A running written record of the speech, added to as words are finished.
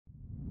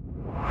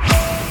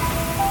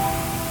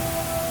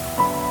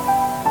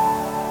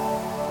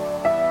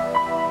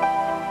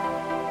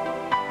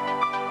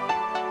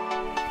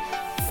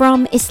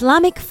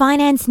Islamic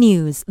Finance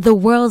News, the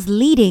world's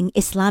leading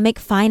Islamic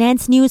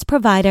finance news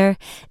provider,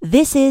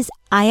 this is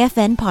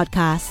IFN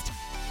Podcast.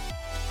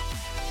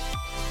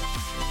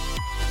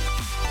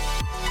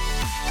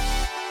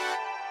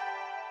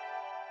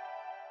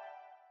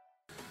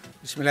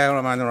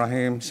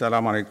 Bismillahirrahmanirrahim.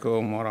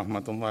 Assalamualaikum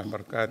warahmatullahi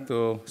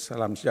wabarakatuh.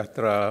 Salam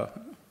sejahtera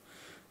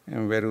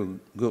and very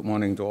good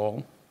morning to all.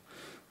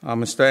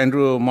 Mr.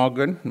 Andrew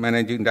Morgan,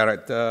 Managing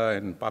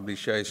Director and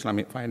Publisher,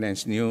 Islamic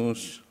Finance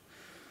News.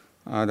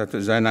 Dr.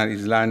 Zainal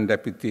Islan,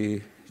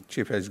 Deputy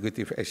Chief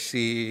Executive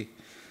SC.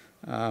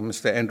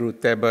 Mr. Andrew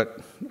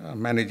Tebbutt,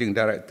 Managing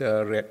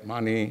Director, Red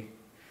Money.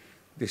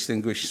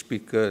 Distinguished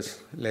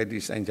speakers,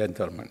 ladies and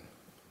gentlemen.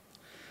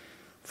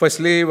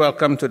 Firstly,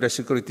 welcome to the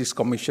Securities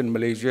Commission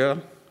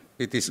Malaysia.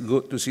 It is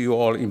good to see you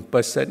all in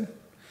person,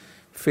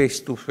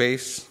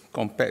 face-to-face,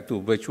 compared to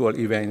virtual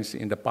events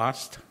in the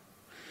past.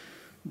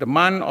 The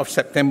month of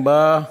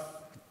September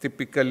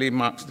typically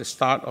marks the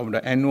start of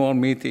the annual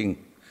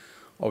meeting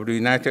of the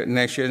United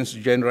Nations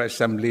General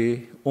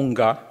Assembly,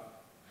 UNGA,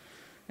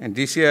 and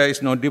this year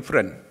is no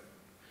different.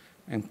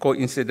 And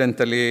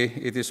coincidentally,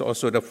 it is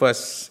also the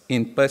first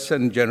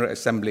in-person General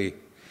Assembly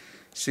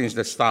since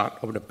the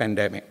start of the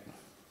pandemic.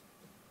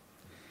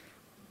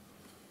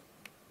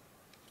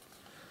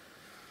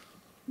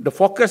 The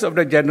focus of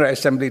the General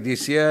Assembly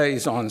this year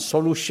is on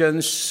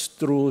solutions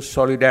through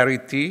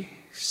solidarity,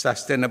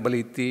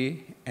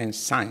 sustainability, and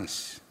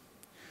science.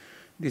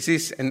 This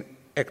is an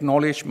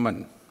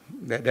acknowledgement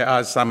that there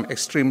are some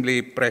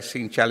extremely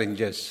pressing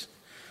challenges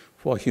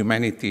for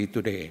humanity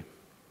today.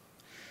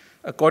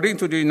 According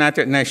to the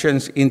United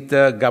Nations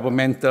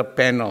Intergovernmental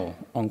Panel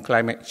on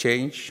Climate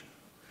Change,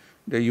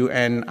 the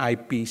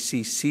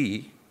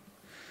UNIPCC,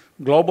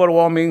 global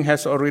warming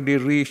has already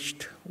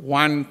reached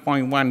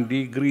 1.1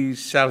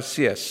 degrees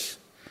Celsius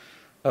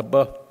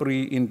above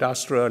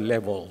pre-industrial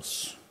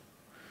levels,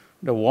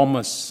 the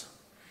warmest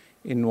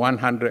in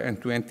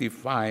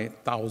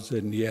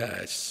 125,000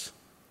 years.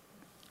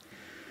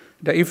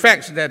 The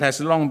effects that has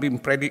long been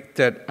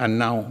predicted are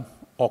now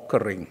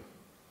occurring,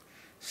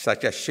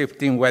 such as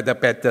shifting weather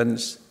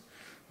patterns,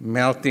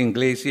 melting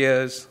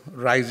glaciers,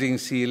 rising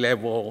sea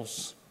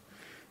levels,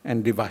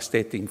 and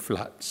devastating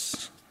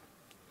floods.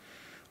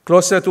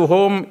 Closer to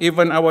home,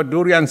 even our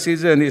durian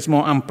season is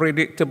more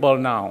unpredictable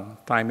now,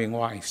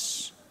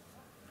 timing-wise.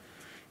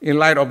 In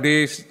light of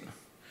this,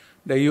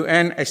 the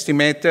UN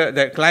estimated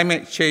that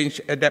climate change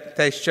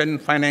adaptation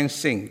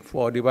financing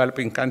for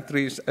developing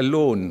countries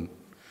alone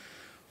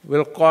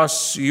will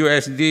cost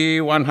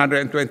USD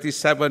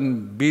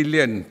 127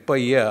 billion per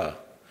year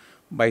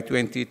by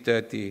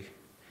 2030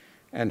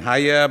 and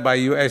higher by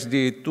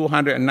USD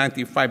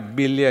 295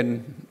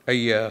 billion a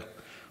year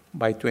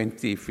by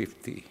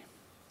 2050.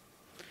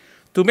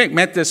 To make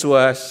matters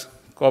worse,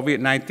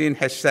 COVID-19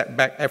 has set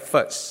back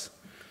efforts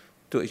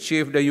to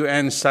achieve the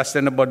UN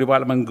Sustainable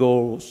Development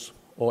Goals,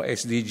 or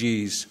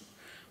SDGs,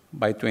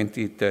 by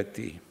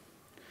 2030.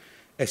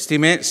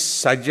 Estimates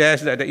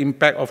suggest that the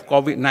impact of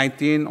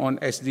COVID-19 on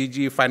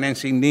SDG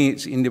financing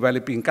needs in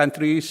developing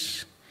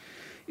countries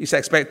is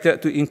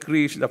expected to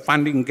increase the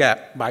funding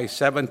gap by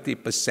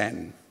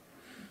 70%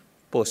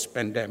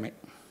 post-pandemic.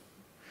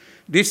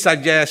 This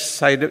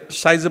suggests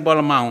sizable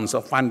amounts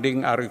of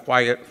funding are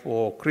required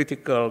for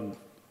critical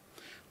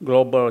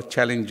global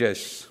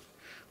challenges,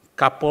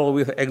 coupled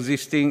with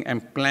existing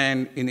and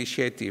planned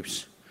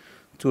initiatives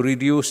to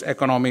reduce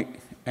economic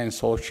and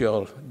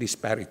social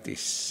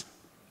disparities.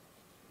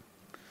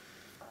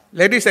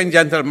 Ladies and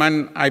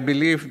gentlemen, I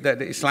believe that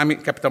the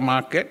Islamic Capital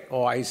Market,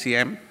 or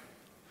ICM,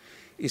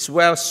 is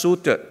well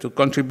suited to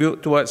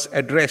contribute towards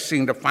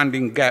addressing the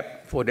funding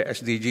gap for the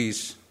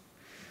SDGs,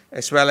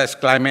 as well as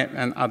climate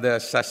and other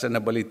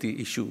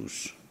sustainability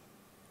issues.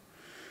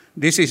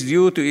 This is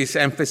due to its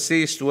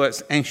emphasis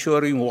towards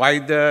ensuring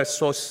wider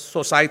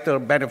societal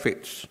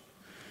benefits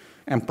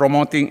and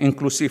promoting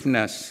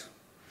inclusiveness,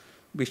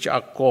 which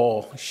are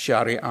core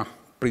Sharia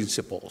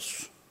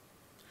principles.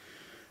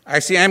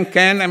 ICM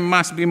can and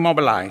must be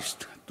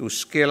mobilized to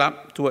scale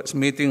up towards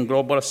meeting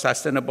global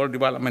sustainable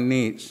development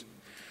needs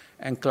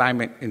and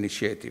climate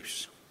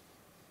initiatives.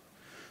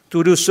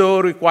 To do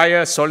so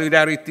requires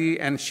solidarity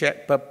and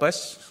shared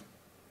purpose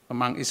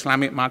among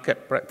Islamic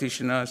market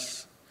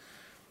practitioners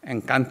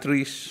and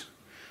countries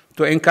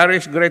to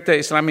encourage greater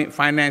Islamic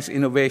finance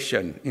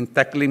innovation in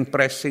tackling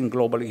pressing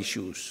global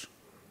issues.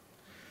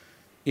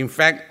 In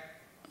fact,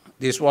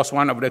 this was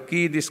one of the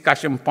key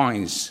discussion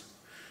points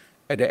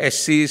at the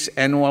SC's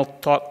annual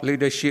Thought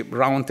Leadership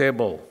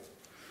Roundtable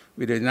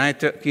with the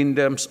United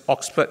Kingdom's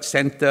Oxford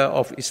Centre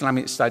of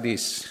Islamic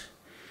Studies,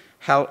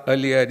 held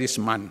earlier this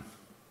month.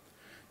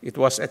 It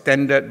was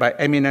attended by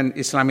eminent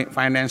Islamic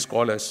finance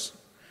scholars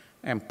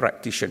and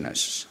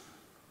practitioners.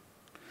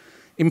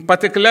 In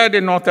particular,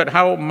 they noted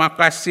how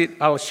Maqasid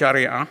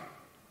al-Sharia,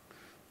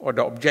 or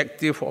the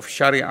objective of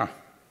Sharia,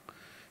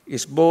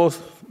 is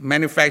both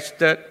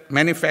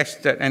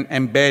manifested and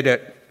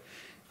embedded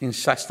in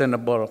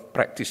sustainable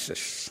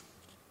practices.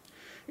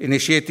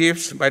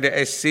 Initiatives by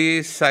the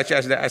SC, such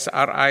as the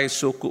SRI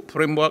Sukuk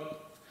framework,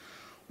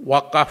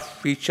 Waqaf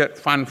Featured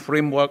Fund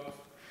Framework,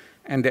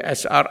 and the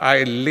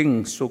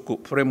SRI-linked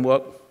Sukuk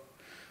Framework,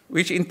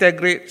 which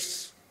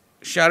integrates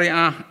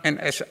Sharia and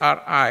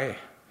SRI,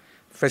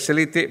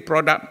 facilitate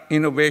product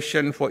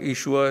innovation for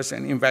issuers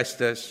and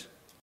investors,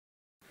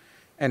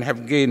 and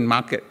have gained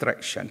market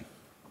traction.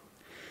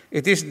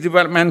 It is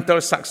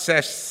developmental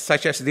success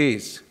such as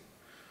this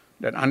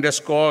that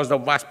underscores the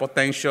vast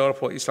potential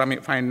for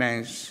Islamic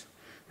finance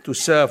to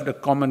serve the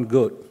common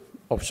good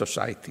of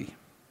society.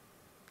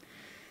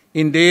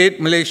 Indeed,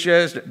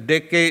 Malaysia's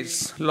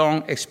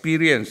decades-long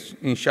experience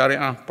in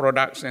Sharia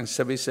products and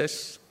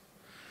services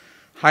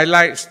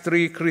highlights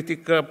three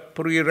critical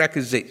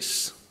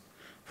prerequisites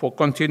for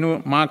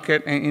continued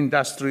market and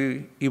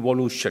industry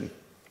evolution.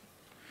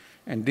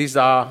 And these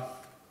are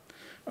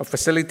a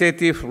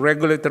facilitative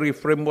regulatory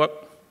framework,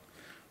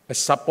 a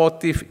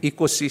supportive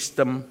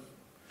ecosystem,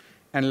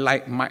 and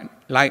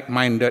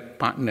like-minded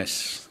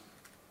partners.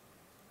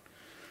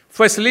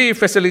 Firstly,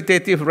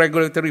 facilitative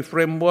regulatory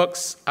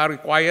frameworks are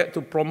required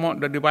to promote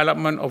the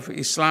development of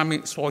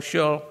Islamic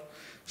social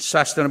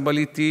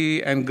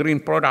sustainability and green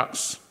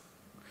products.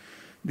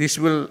 This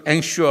will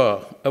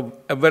ensure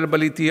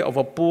availability of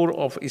a pool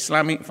of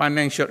Islamic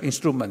financial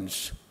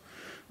instruments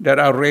that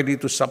are ready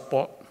to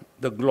support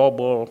the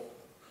global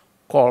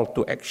call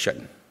to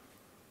action.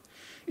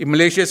 In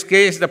Malaysia's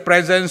case, the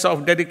presence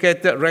of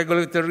dedicated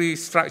regulatory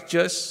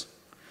structures,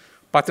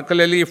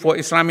 particularly for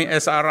Islamic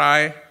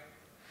SRI,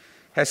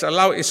 has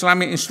allowed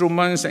Islamic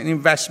instruments and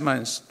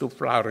investments to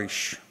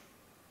flourish.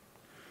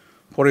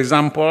 For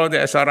example,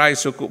 the SRI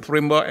Sukuk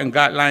Framework and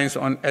Guidelines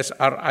on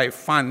SRI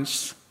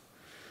Funds,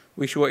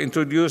 which were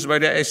introduced by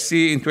the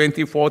SC in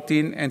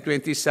 2014 and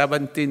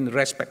 2017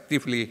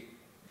 respectively,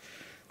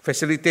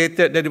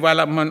 facilitated the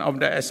development of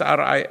the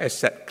SRI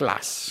asset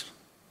class.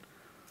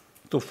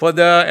 To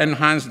further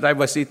enhance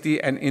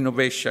diversity and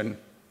innovation,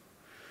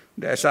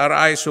 the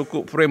SRI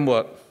Sukuk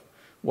Framework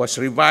was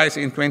revised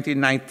in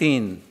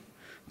 2019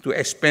 to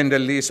expand the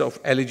list of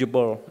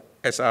eligible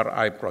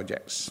SRI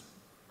projects.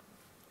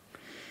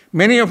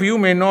 Many of you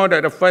may know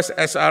that the first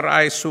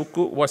SRI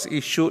Sukuk was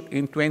issued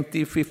in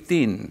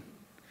 2015,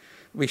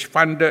 which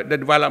funded the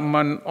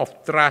development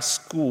of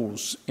trust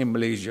schools in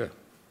Malaysia.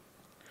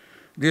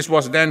 This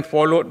was then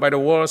followed by the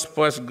world's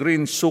first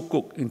Green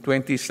Sukuk in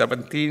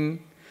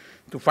 2017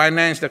 to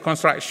finance the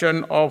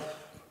construction of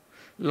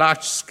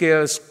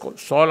large-scale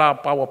solar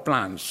power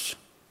plants.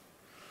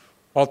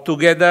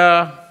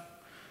 Altogether,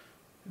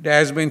 there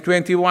has been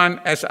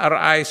 21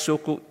 SRI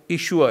Sukuk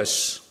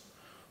issuers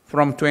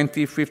from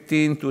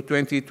 2015 to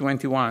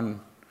 2021,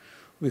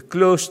 with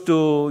close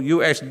to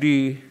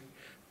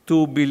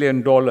 $2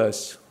 billion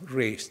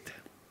raised.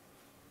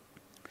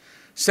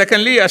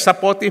 Secondly, a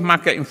supportive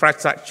market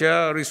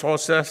infrastructure,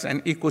 resources,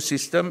 and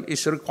ecosystem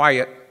is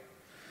required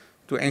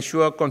to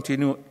ensure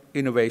continued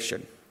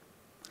innovation.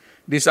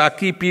 These are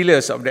key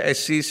pillars of the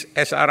SC's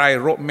SRI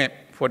roadmap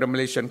for the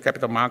Malaysian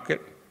capital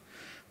market,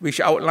 which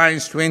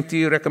outlines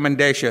 20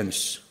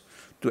 recommendations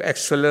to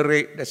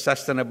accelerate the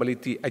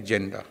sustainability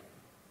agenda.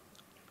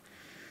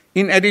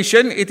 In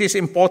addition, it is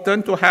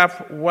important to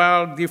have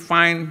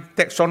well-defined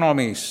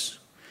taxonomies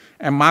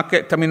and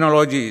market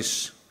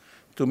terminologies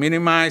to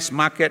minimize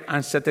market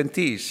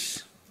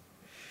uncertainties.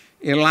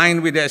 In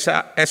line with the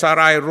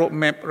SRI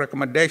roadmap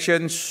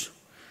recommendations,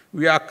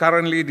 we are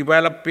currently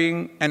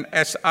developing an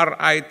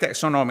SRI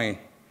taxonomy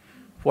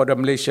for the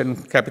Malaysian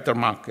capital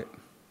market.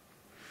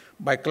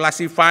 By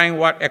classifying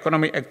what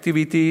economic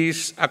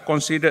activities are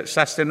considered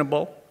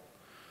sustainable,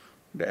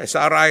 the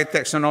SRI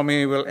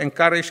taxonomy will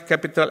encourage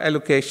capital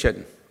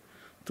allocation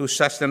to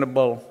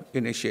sustainable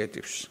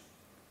initiatives.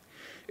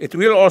 It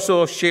will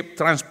also shape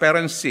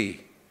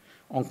transparency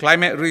on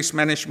climate risk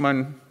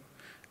management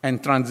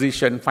and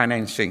transition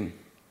financing,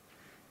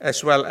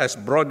 as well as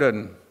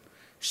broaden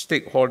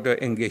stakeholder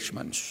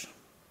engagements.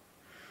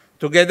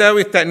 Together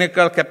with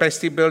technical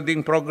capacity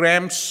building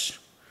programs,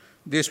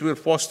 this will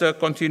foster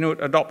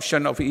continued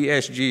adoption of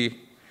ESG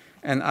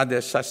and other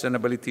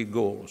sustainability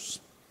goals.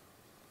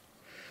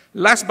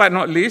 Last but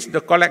not least,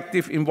 the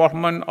collective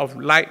involvement of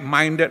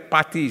like-minded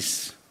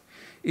parties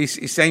is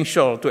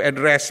essential to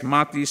address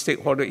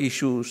multi-stakeholder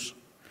issues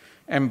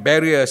and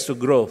barriers to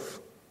growth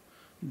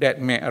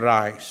that may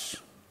arise.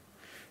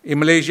 In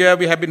Malaysia,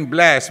 we have been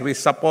blessed with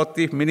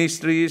supportive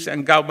ministries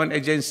and government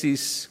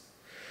agencies,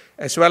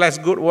 as well as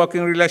good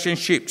working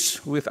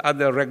relationships with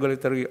other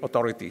regulatory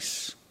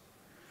authorities.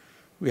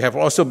 We have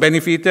also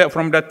benefited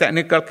from the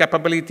technical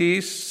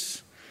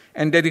capabilities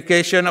and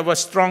dedication of a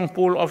strong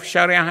pool of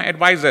Sharia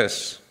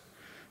advisors,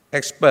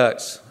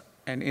 experts,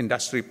 and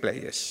industry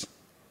players.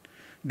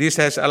 This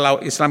has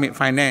allowed Islamic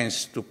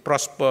finance to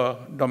prosper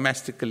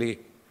domestically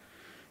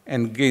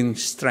and gain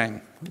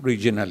strength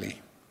regionally.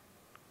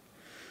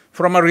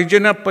 From a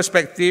regional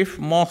perspective,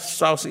 most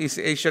Southeast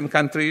Asian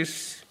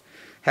countries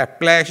have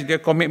pledged their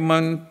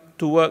commitment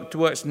to work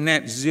towards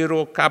net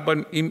zero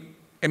carbon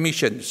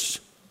emissions.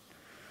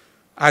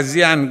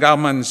 ASEAN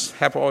governments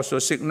have also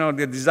signaled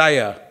their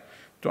desire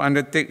to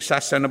undertake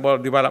sustainable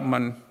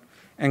development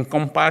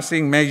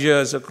encompassing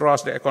measures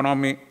across the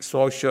economic,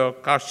 social,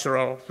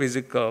 cultural,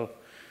 physical,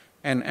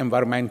 and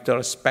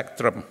environmental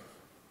spectrum.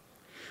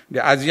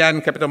 The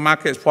ASEAN Capital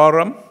Markets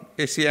Forum,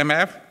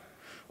 ACMF,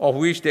 of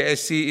which the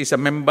SC is a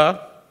member,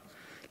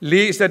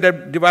 leads the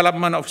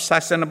development of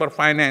sustainable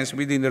finance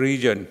within the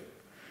region,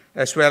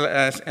 as well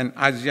as an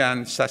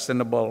ASEAN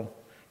sustainable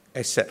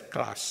asset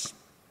class.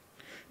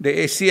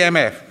 The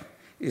ACMF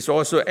is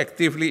also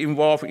actively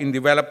involved in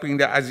developing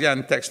the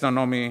ASEAN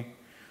taxonomy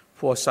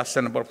for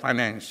sustainable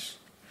finance,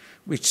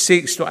 which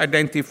seeks to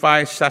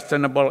identify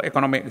sustainable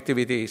economic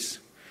activities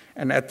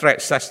and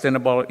attract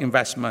sustainable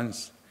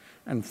investments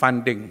and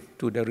funding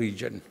to the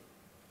region.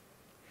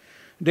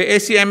 The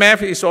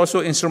ACMF is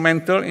also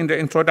instrumental in the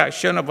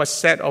introduction of a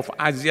set of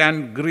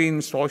ASEAN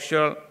Green,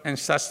 Social, and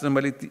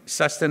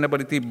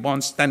Sustainability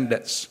Bond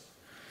Standards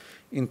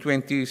in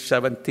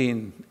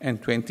 2017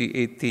 and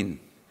 2018.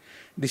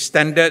 These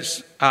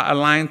standards are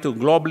aligned to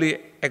globally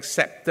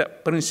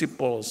accepted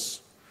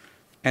principles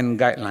and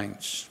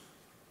guidelines.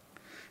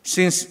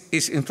 Since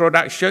its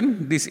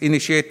introduction, this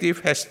initiative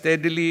has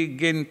steadily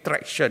gained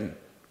traction.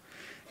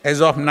 As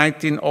of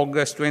 19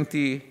 August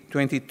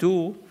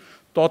 2022,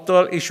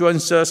 total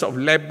issuances of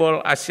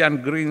labeled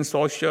ASEAN Green,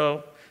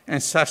 Social,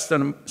 and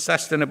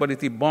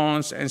Sustainability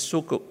bonds and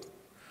sukuk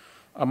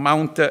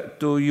amounted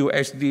to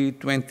USD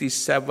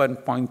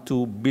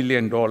 $27.2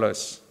 billion,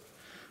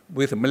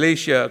 with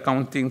Malaysia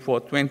accounting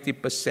for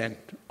 20%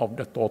 of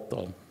the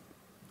total.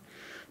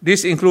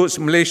 This includes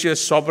Malaysia's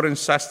sovereign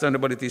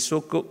sustainability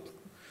sukuk,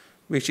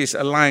 which is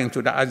aligned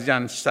to the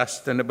ASEAN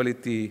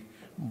Sustainability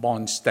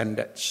Bond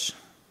Standards.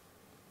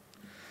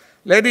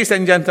 Ladies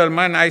and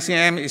gentlemen,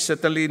 ICM is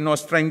certainly no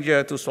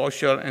stranger to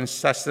social and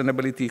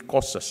sustainability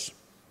causes.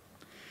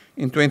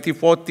 In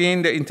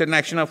 2014, the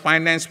International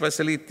Finance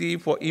Facility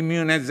for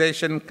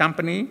Immunization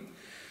Company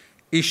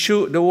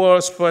issued the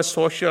world's first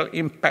social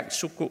impact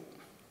sukuk.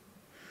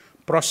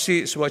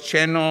 Proceeds were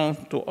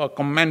channeled to a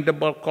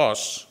commendable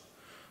cause,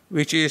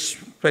 which is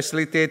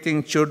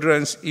facilitating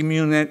children's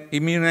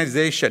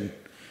immunization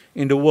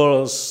in the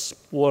world's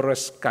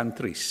poorest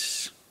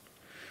countries.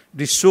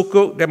 This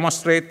sukuk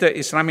demonstrated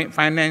Islamic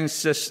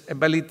finance's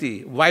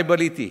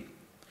viability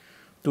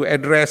to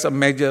address a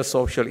major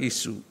social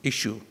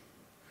issue.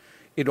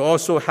 It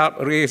also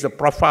helped raise the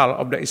profile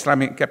of the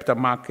Islamic capital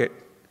market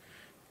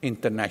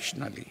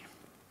internationally.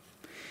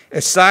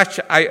 As such,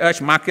 I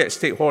urge market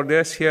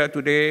stakeholders here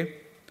today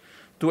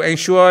to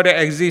ensure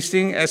that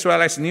existing as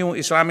well as new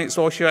Islamic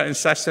social and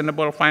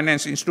sustainable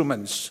finance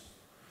instruments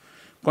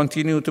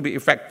continue to be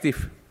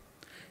effective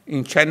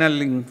in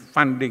channeling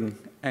funding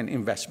and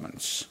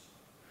investments.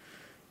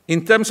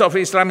 In terms of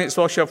Islamic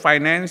social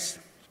finance,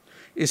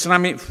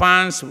 Islamic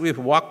funds with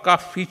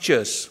Waqaf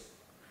features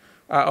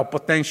are a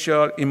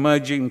potential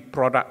emerging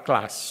product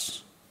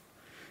class.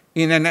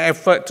 In an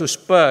effort to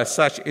spur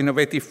such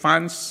innovative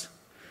funds,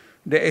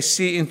 the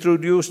SC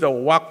introduced the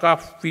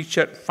Waqaf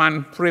Featured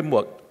Fund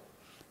Framework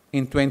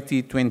in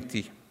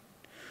 2020.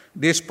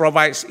 This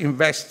provides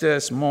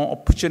investors more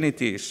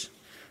opportunities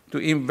to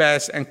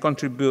invest and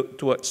contribute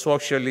towards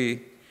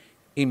socially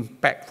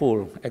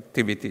impactful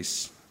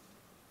activities.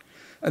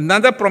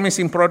 Another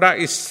promising product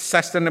is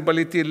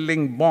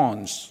Sustainability-Linked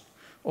Bonds,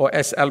 or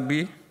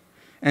SLB,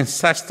 and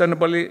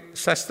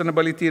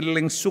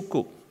Sustainability-Linked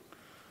Sukuk,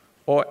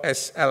 or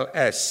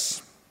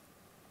SLS.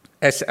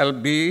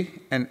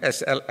 SLB and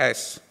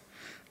SLS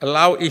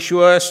allow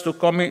issuers to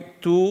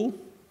commit to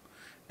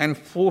and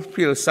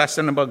fulfill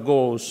sustainable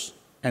goals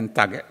and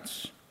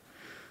targets.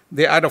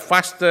 They are the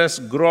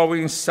fastest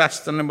growing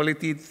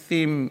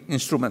sustainability-themed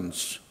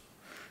instruments.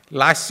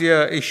 Last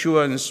year,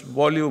 issuance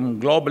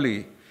volume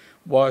globally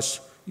was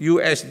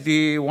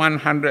USD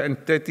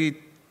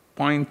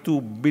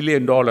 $130.2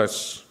 billion,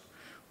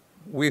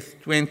 with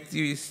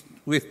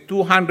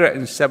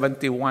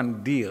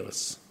 271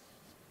 deals.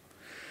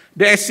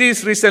 The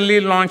SC's recently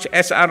launched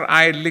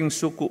SRI-Linked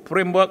Sukuk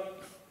Framework.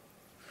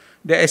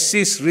 The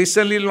SC's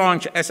recently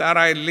launched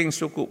SRI-Linked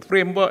Sukuk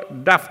Framework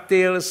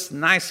dovetails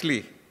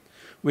nicely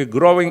with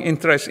growing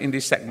interest in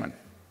this segment.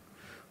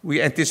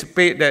 We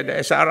anticipate that the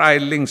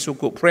SRI-Linked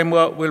Sukuk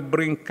Framework will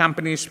bring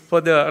companies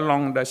further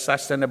along the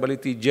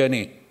sustainability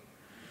journey,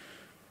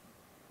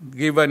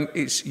 given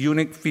its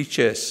unique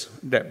features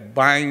that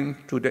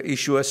bind to the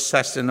issuer's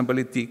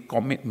sustainability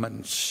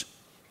commitments.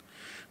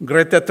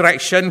 Greater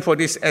traction for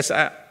this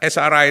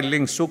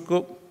SRI-Linked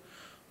Sukuk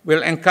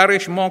will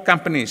encourage more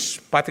companies,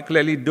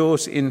 particularly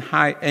those in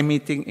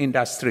high-emitting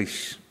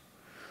industries,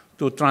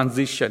 to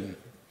transition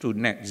to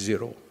net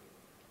zero.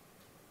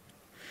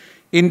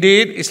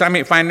 Indeed,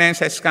 Islamic finance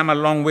has come a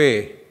long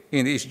way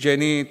in its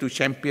journey to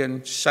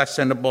champion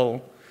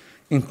sustainable,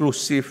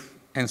 inclusive,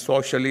 and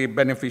socially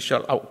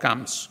beneficial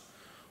outcomes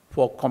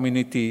for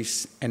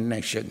communities and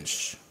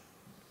nations.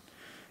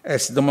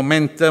 As the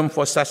momentum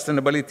for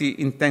sustainability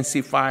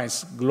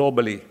intensifies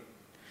globally,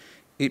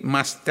 it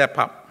must step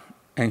up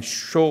and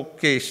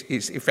showcase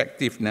its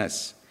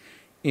effectiveness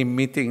in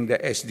meeting the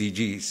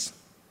SDGs.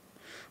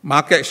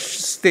 Market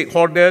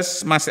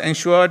stakeholders must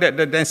ensure that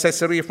the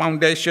necessary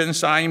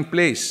foundations are in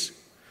place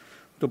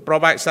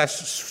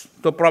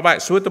to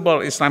provide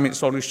suitable Islamic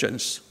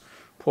solutions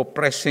for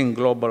pressing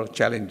global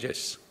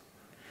challenges.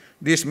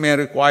 This may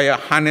require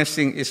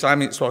harnessing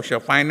Islamic social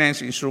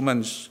finance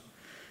instruments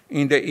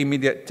in the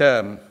immediate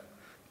term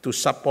to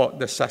support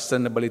the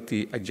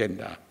sustainability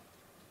agenda.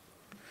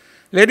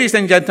 Ladies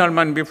and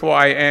gentlemen, before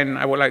I end,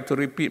 I would like to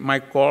repeat my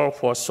call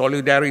for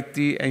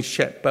solidarity and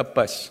shared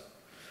purpose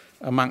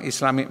among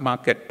Islamic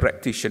market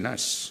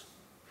practitioners.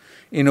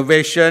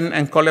 Innovation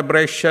and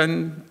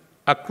collaboration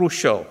are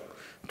crucial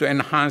to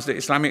enhance the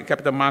Islamic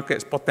capital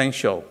market's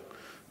potential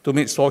to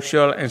meet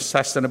social and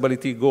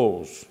sustainability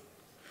goals.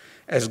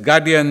 As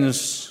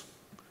guardians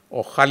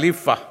or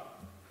Khalifa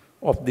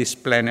of this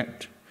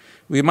planet,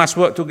 we must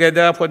work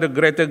together for the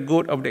greater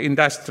good of the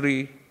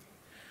industry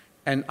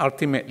and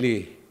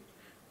ultimately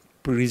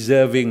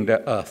preserving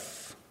the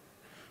earth.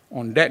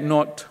 On that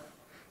note,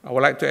 I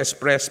would like to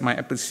express my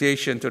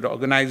appreciation to the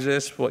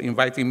organizers for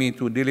inviting me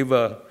to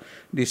deliver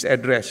this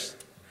address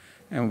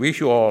and wish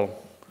you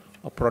all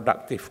a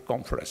productive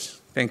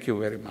conference. Thank you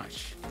very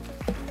much.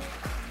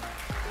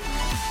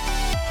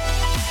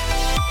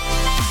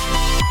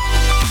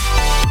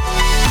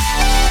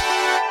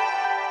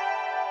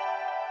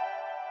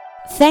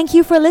 Thank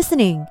you for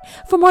listening.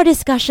 For more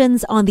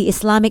discussions on the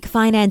Islamic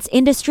finance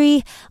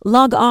industry,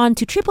 log on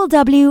to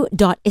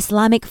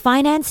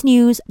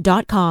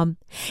www.islamicfinancenews.com.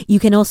 You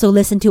can also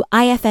listen to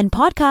IFN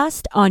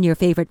Podcast on your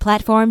favorite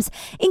platforms,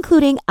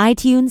 including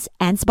iTunes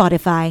and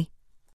Spotify.